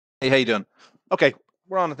Hey, how you doing? Okay,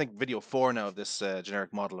 we're on, I think, video 4 now of this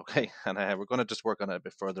generic model, okay? And we're going to just work on it a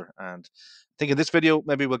bit further. And I think in this video,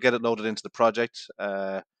 maybe we'll get it loaded into the project,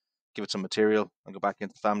 give it some material, and go back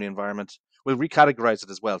into the family environment. We'll recategorize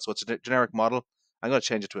it as well. So it's a generic model. I'm going to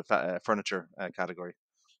change it to a furniture category.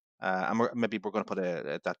 And maybe we're going to put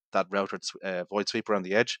that routed void sweep around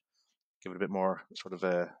the edge, give it a bit more sort of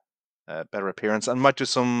a better appearance, and might do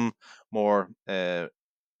some more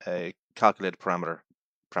calculated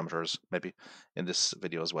parameters maybe in this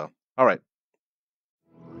video as well. All right.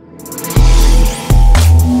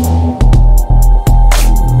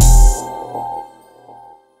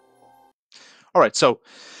 All right. So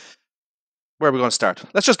where are we going to start?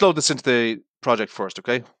 Let's just load this into the project first,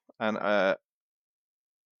 okay? And I'm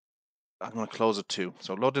going to close it too.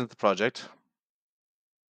 So load into the project.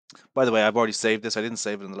 By the way, I've already saved this. I didn't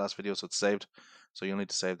save it in the last video, so it's saved. So you'll need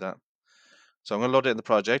to save that. So I'm going to load it in the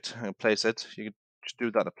project and place it. You can just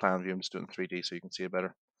do that in a plan view. I'm just doing 3D so you can see it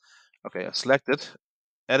better. Okay, I select it,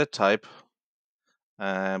 edit type,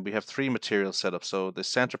 and we have 3 materials set up. So the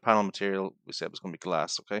center panel material we said was going to be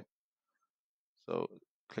glass, okay? So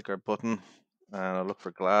click our button and I'll look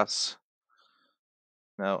for glass.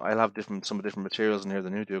 Now I'll have some different materials in here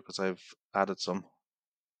than you do because I've added some.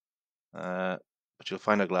 But you'll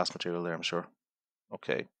find a glass material there, I'm sure.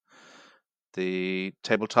 Okay. The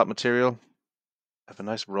tabletop material, I have a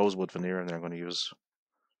nice rosewood veneer in there I'm going to use.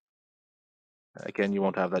 Again, you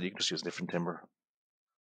won't have that. You can just use different timber.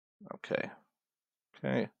 Okay.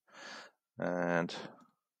 Okay. And do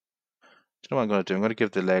you know what I'm going to do? I'm going to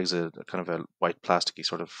give the legs a kind of a white plasticky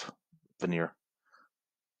sort of veneer.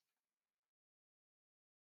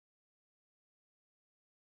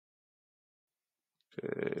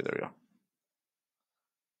 Okay, there we go.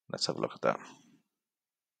 Let's have a look at that.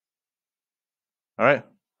 All right.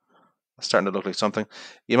 It's starting to look like something.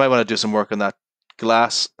 You might want to do some work on that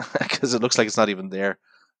glass because it looks like it's not even there,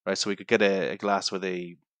 right? So we could get a glass with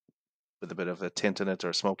a bit of a tint in it or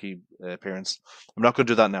a smoky appearance. I'm not going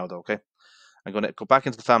to do that now though, okay? I'm going to go back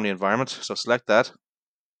into the family environment. So select that,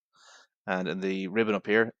 and in the ribbon up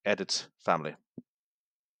here, edit family.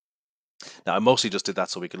 Now I mostly just did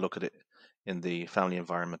that so we could look at it in the family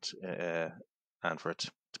environment and for it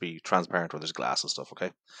to be transparent where there's glass and stuff,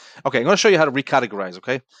 okay? Okay, I'm going to show you how to recategorize,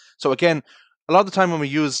 okay? So again, a lot of the time when we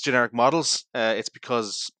use generic models, it's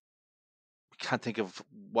because we can't think of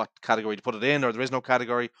what category to put it in, or there is no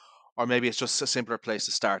category, or maybe it's just a simpler place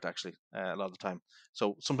to start, actually, a lot of the time.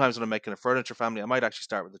 So sometimes when I'm making a furniture family, I might actually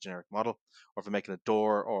start with a generic model, or if I'm making a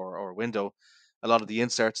door or a window, a lot of the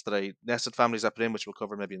inserts that nested families I put in, which we'll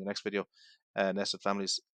cover maybe in the next video, nested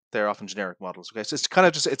families, they're often generic models. Okay, so it's kind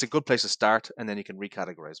of just, it's a good place to start, and then you can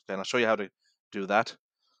recategorize. Okay, and I'll show you how to do that.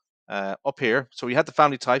 Up here, so we had the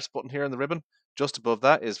family types button here in the ribbon. Just above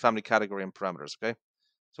that is family category and parameters. Okay,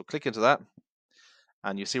 so click into that,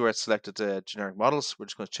 and you see where it's selected generic models. We're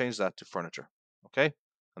just going to change that to furniture. Okay,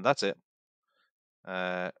 and that's it.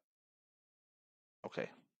 Okay,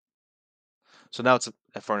 so now it's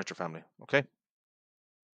a furniture family. Okay,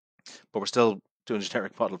 but we're still doing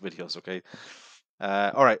generic model videos. Okay,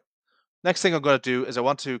 all right. Next thing I'm going to do is I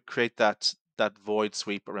want to create that void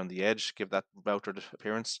sweep around the edge, give that routed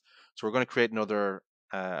appearance. So we're going to create another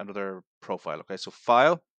profile. Okay, so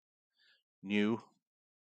file, new,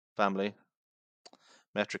 family,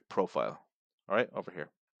 metric profile. All right, over here.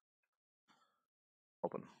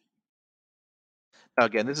 Open. Now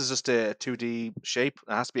again, this is just a 2D shape.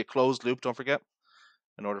 It has to be a closed loop, don't forget,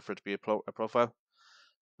 in order for it to be a profile.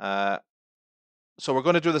 So we're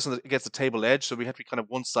going to do this against the table edge. So we have to be kind of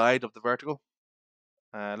one side of the vertical.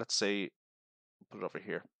 Let's say, put it over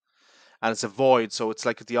here. And it's a void, so it's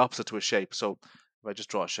like the opposite to a shape. So if I just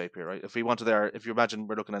draw a shape here, right? If we wanted there, if you imagine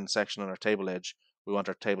we're looking at a section on our table edge, we want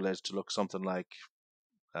our table edge to look something like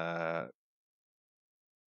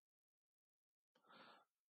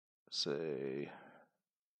say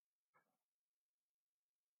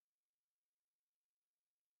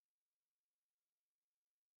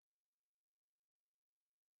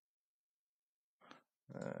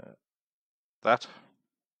that.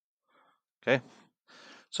 Okay.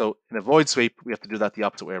 So in a void sweep, we have to do that the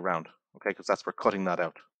opposite way around. Okay, because that's we're cutting that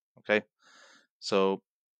out. Okay. So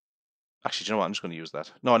actually, do you know what? I'm just going to use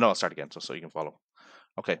that. No, I'll start again so you can follow.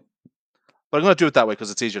 Okay. But I'm going to do it that way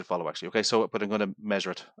because it's easier to follow actually. Okay, so but I'm going to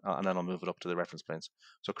measure it and then I'll move it up to the reference planes.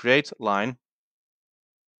 So create line.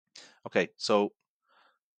 Okay, so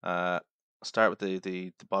start with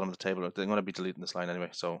the bottom of the table. I'm going to be deleting this line anyway,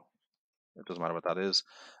 so it doesn't matter what that is.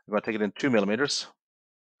 I'm going to take it in 2 millimeters.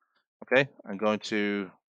 Okay, I'm going to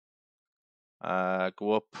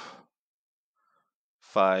go up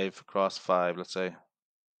 5 across 5, let's say,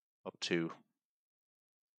 up 2.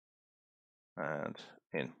 and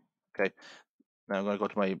in. Okay, now I'm going to go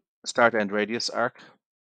to my start end radius arc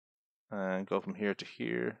and go from here to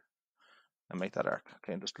here and make that arc.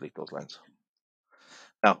 Okay, and just delete those lines.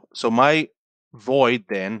 Now, so my void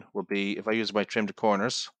then will be, if I use my trim to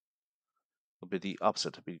corners, will be the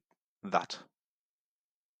opposite, it'll be that. Do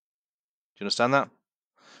you understand that?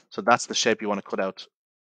 So that's the shape you want to cut out.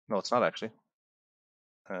 No, it's not actually.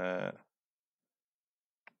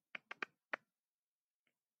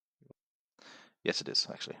 Yes, it is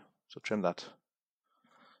actually. So trim that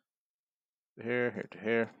to here, here to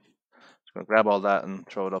here. Just going to grab all that and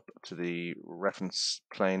throw it up to the reference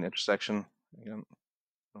plane intersection. Again, I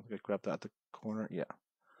don't think I grabbed that at the corner. Yeah.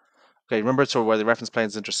 Okay, remember, so where the reference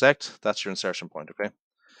planes intersect, that's your insertion point, okay?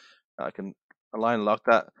 I can align and lock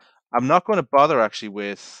that. I'm not going to bother actually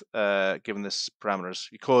with giving this parameters.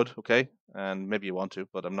 You could, okay, and maybe you want to,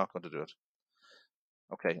 but I'm not going to do it.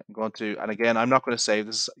 Okay, I'm going to, and again, I'm not going to save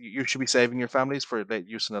this. You should be saving your families for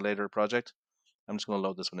use in a later project. I'm just going to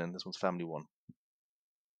load this one in. This one's family 1.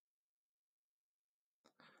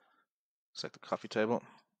 Select the coffee table.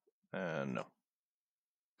 No.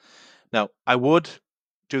 Now, I would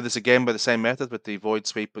do this again by the same method with the void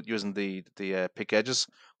sweep, but using the pick edges.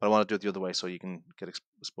 But I want to do it the other way so you can get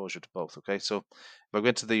exposure to both. Okay, so if I go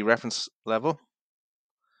into the reference level,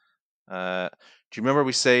 do you remember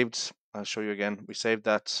we saved? I'll show you again. We saved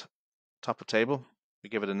that top of table. We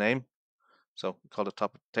give it a name, so we call it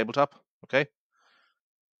tabletop. Okay.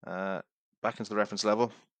 Back into the reference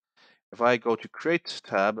level. If I go to create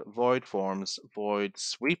tab, void forms, void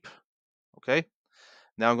sweep. Okay.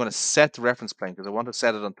 Now I'm going to set the reference plane because I want to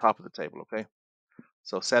set it on top of the table. Okay.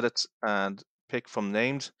 So set it and pick from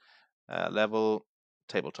named level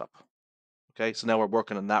tabletop. Okay, so now we're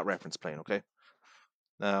working on that reference plane. Okay,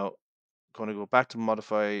 now I'm going to go back to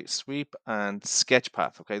modify sweep and sketch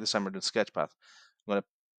path. Okay, this time we're doing sketch path. I'm going to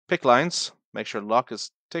pick lines, make sure lock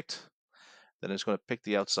is ticked. Then it's going to pick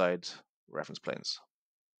the outside reference planes.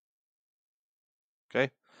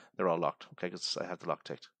 Okay, they're all locked. Okay, because I have the lock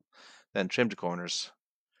ticked. Then trim to corners.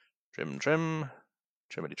 Trim, trim,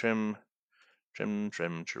 trimmity trim, trim,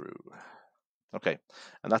 trim, true. Okay,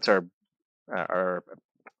 and that's our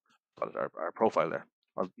profile there.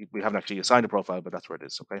 We haven't actually assigned a profile, but that's where it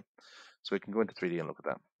is. Okay, so we can go into 3D and look at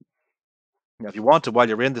that. Now, if you want to, while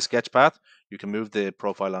you're in the sketch path, you can move the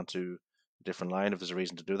profile onto a different line if there's a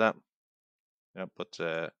reason to do that. Yeah, but just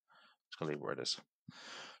gonna leave where it is.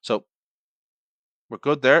 So we're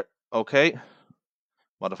good there. Okay,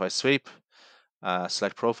 modify sweep,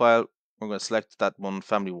 select profile. We're going to select that one,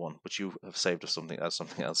 family 1, which you have saved as something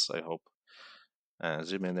else, I hope. And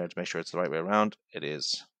zoom in there to make sure it's the right way around. It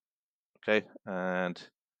is. Okay, and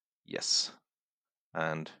yes.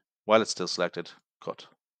 And while it's still selected, cut.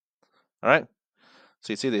 All right.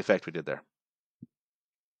 So you see the effect we did there.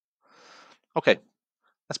 Okay,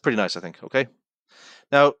 that's pretty nice, I think. Okay.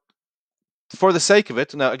 Now, for the sake of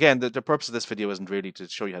it, now again, the purpose of this video isn't really to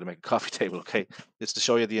show you how to make a coffee table. Okay, it's to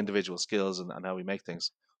show you the individual skills and how we make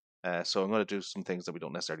things. So I'm going to do some things that we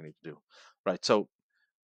don't necessarily need to do. Right. So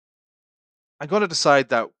I'm going to decide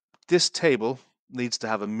that this table needs to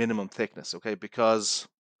have a minimum thickness. Okay, because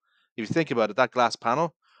if you think about it, that glass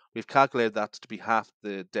panel, we've calculated that to be half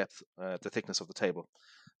the depth, the thickness of the table.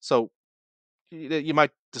 So you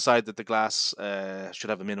might decide that the glass should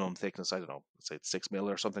have a minimum thickness. I don't know, let's say it's 6 mil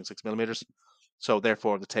or something, 6 millimeters. So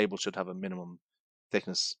therefore, the table should have a minimum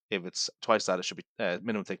thickness. If it's twice that, it should be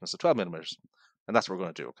minimum thickness of 12 millimeters, and that's what we're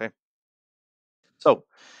going to do. Okay. So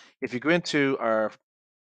if you go into our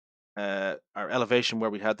elevation where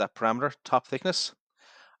we had that parameter top thickness,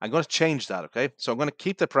 I'm going to change that. Okay. So I'm going to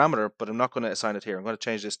keep the parameter, but I'm not going to assign it here. I'm going to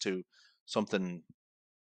change this to something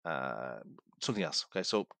something else. Okay.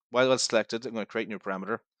 So while it's selected, I'm going to create a new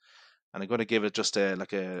parameter. And I'm going to give it just an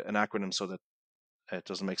acronym so that it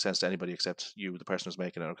doesn't make sense to anybody except you, the person who's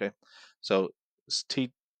making it. Okay, so it's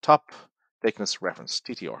top thickness reference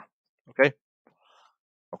 (TTR). Okay,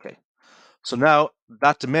 okay. So now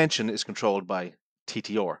that dimension is controlled by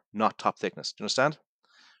TTR, not top thickness. Do you understand?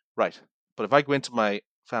 Right. But if I go into my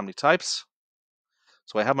family types,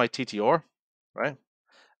 so I have my TTR, right,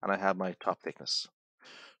 and I have my top thickness.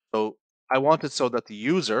 So I want it so that the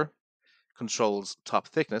user controls top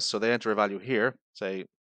thickness. So they enter a value here, say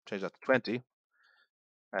change that to 20,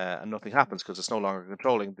 and nothing happens because it's no longer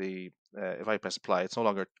controlling the. If I press apply, it's no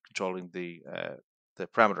longer controlling the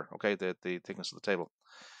parameter. Okay, the thickness of the table.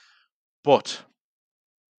 But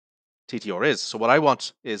TTR is. So what I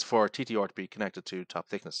want is for TTR to be connected to top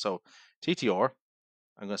thickness. So TTR,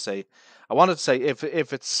 I'm going to say, I wanted to say if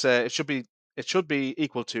it's it should be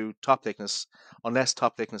equal to top thickness unless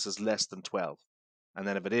top thickness is less than 12, and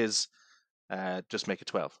then if it is, just make it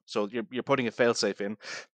 12. So you're putting a failsafe in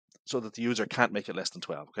so that the user can't make it less than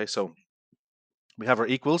 12. Okay, so we have our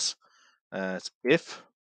equals. It's if,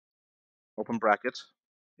 open bracket,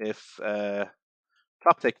 if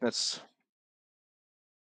top thickness,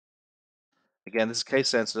 again, this is case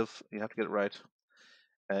sensitive, you have to get it right,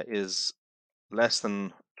 is less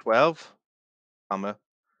than 12, comma,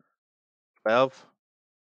 12,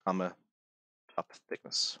 comma, top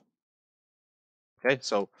thickness. Okay,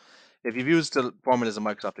 so if you've used the formulas in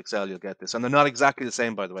Microsoft Excel, you'll get this. And they're not exactly the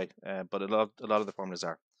same, by the way, but a lot of the formulas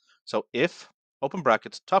are. So if, open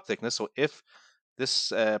bracket, top thickness, so if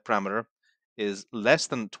this parameter is less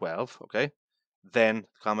than 12, okay, then,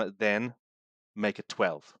 comma, then make it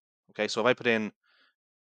 12. Okay, so if I put in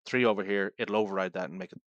 3 over here, it'll override that and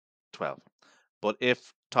make it 12. But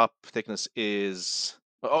if top thickness is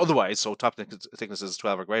otherwise, so top thickness is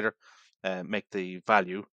 12 or greater, make the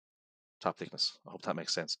value top thickness. I hope that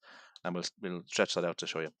makes sense. And we'll stretch that out to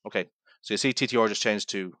show you. Okay, so you see TTR just changed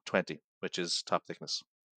to 20, which is top thickness.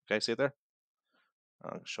 Okay, see it there?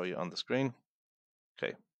 I'll show you on the screen.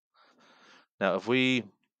 Okay. Now if we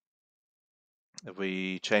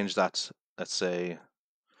change that, let's say,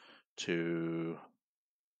 to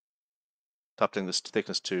top thickness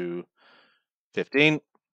to 15,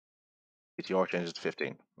 TTR changes to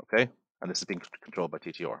 15. Okay, and this is being controlled by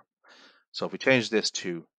TTR. So if we change this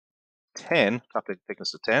to 10, top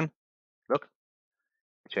thickness to 10, look,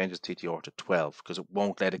 it changes TTR to 12 because it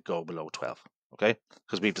won't let it go below 12. Okay,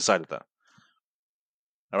 because we've decided that.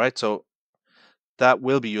 All right, so that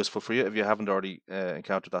will be useful for you if you haven't already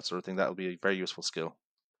encountered that sort of thing. That will be a very useful skill.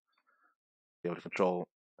 Be able to control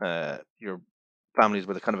your families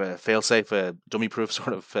with a kind of a fail-safe, dummy-proof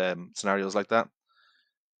sort of scenarios like that.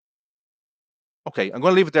 Okay, I'm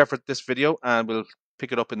going to leave it there for this video, and we'll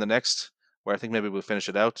pick it up in the next, where I think maybe we'll finish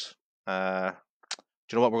it out. Do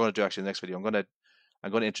you know what we're going to do actually in the next video? I'm going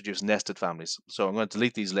to introduce nested families. So I'm going to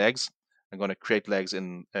delete these legs. I'm going to create legs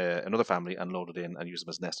in another family and load it in and use them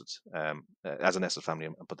as nested, as a nested family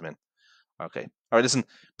and put them in. Okay. All right. Listen,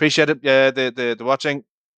 appreciate it. The watching.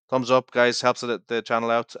 Thumbs up, guys. Helps the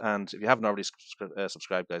channel out. And if you haven't already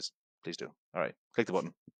subscribed, guys, please do. All right. Click the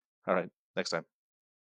button. All right. Next time.